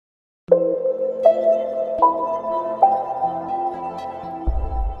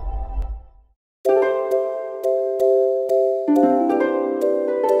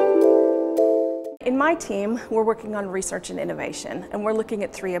my team, we're working on research and innovation, and we're looking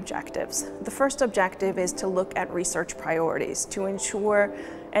at three objectives. The first objective is to look at research priorities, to ensure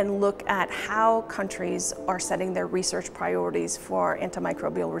and look at how countries are setting their research priorities for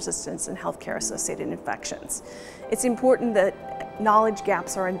antimicrobial resistance and healthcare-associated infections. It's important that knowledge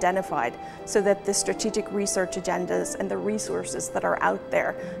gaps are identified so that the strategic research agendas and the resources that are out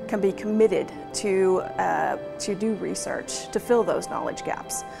there can be committed to do research, to fill those knowledge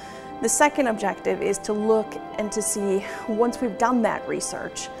gaps. The second objective is to look and to see, once we've done that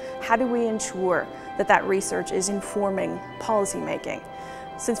research, how do we ensure that that research is informing policy making?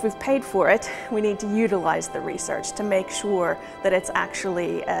 Since we've paid for it, we need to utilize the research to make sure that it's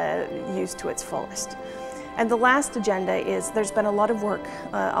actually used to its fullest. And the last agenda is there's been a lot of work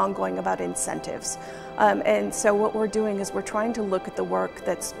ongoing about incentives. And so what we're doing is we're trying to look at the work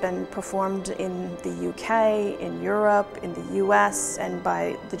that's been performed in the UK, in Europe, in the US, and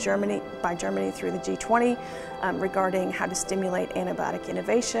by Germany through the G20 regarding how to stimulate antibiotic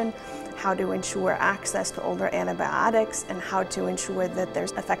innovation, how to ensure access to older antibiotics, and how to ensure that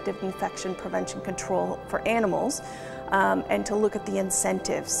there's effective infection prevention control for animals, and to look at the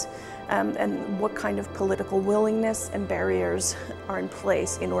incentives. And what kind of political willingness and barriers are in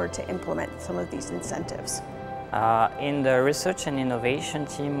place in order to implement some of these incentives. In the research and innovation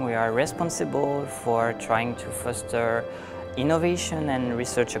team, we are responsible for trying to foster innovation and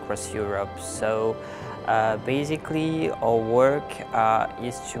research across Europe. So basically our work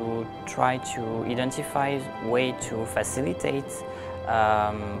is to try to identify ways to facilitate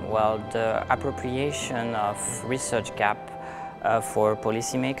the appropriation of research gap for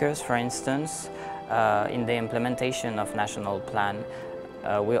policymakers, for instance, in the implementation of national plan.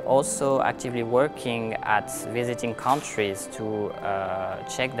 We're also actively working at visiting countries to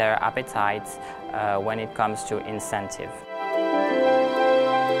check their appetite when it comes to incentive.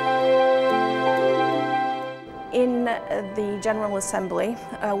 In the General Assembly,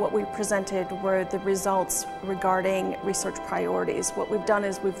 what we presented were the results regarding research priorities. What we've done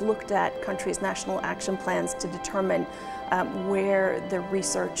is we've looked at countries' national action plans to determine where the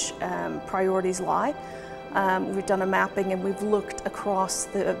research priorities lie. We've done a mapping and we've looked across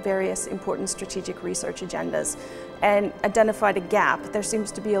the various important strategic research agendas and identified a gap. There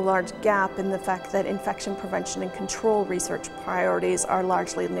seems to be a large gap in the fact that infection prevention and control research priorities are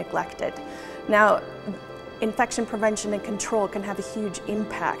largely neglected. Now, infection prevention and control can have a huge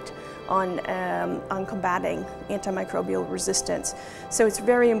impact on combating antimicrobial resistance. So it's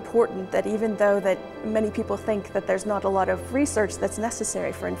very important that even though that many people think that there's not a lot of research that's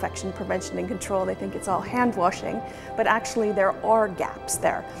necessary for infection prevention and control, they think it's all hand washing, but actually there are gaps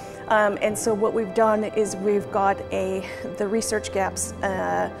there. And so what we've done is we've got the research gaps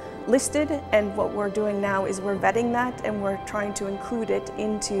listed, and what we're doing now is we're vetting that and we're trying to include it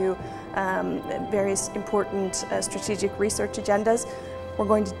into various important strategic research agendas. We're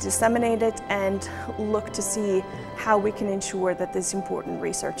going to disseminate it and look to see how we can ensure that this important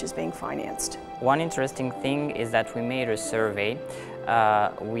research is being financed. One interesting thing is that we made a survey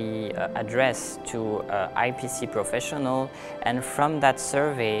we addressed to IPC professionals, and from that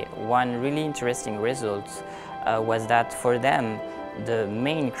survey, one really interesting result was that for them, the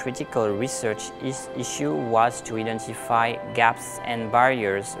main critical research issue was to identify gaps and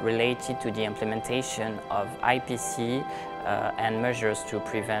barriers related to the implementation of IPC and measures to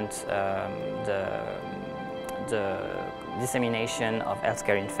prevent the dissemination of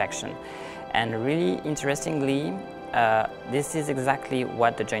healthcare infection. And really interestingly, this is exactly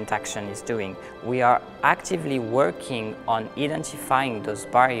what the joint action is doing. We are actively working on identifying those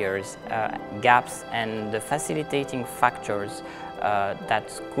barriers, gaps, and the facilitating factors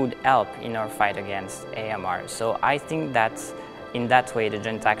that could help in our fight against AMR. So I think that in that way the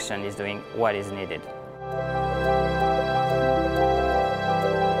joint action is doing what is needed.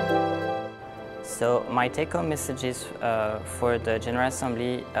 So my take-home messages for the General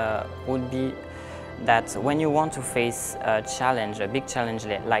Assembly would be that when you want to face a challenge, a big challenge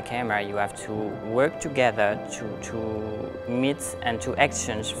like AMR, you have to work together to meet and to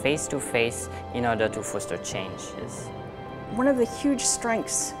exchange face-to-face in order to foster changes. One of the huge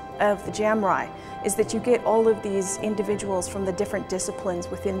strengths of the JAMRAI is that you get all of these individuals from the different disciplines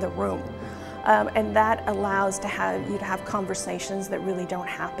within the room. And that allows you to have conversations that really don't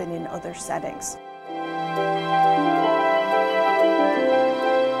happen in other settings.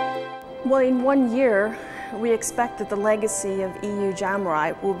 Well, in 1 year, we expect that the legacy of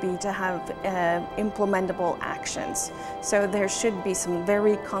EU-JAMRAI will be to have implementable actions. So there should be some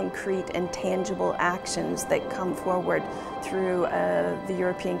very concrete and tangible actions that come forward through the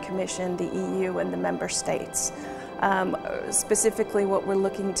European Commission, the EU, and the member states. Specifically, what we're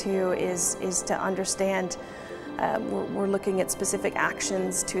looking to is to understand. We're looking at specific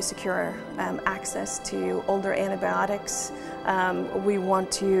actions to secure access to older antibiotics. We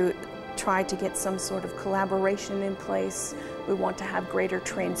want to try to get some sort of collaboration in place. We want to have greater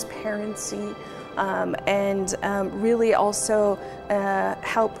transparency and really also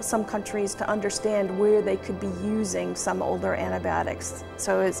help some countries to understand where they could be using some older antibiotics.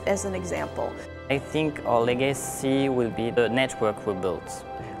 So as an example. I think our legacy will be the network we built.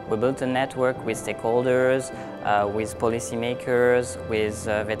 We built a network with stakeholders, with policymakers, with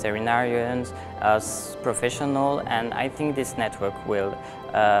veterinarians, professionals, and I think this network will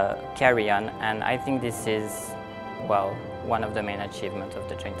carry on, and I think this is, well, one of the main achievements of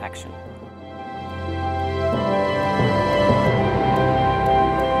the joint action.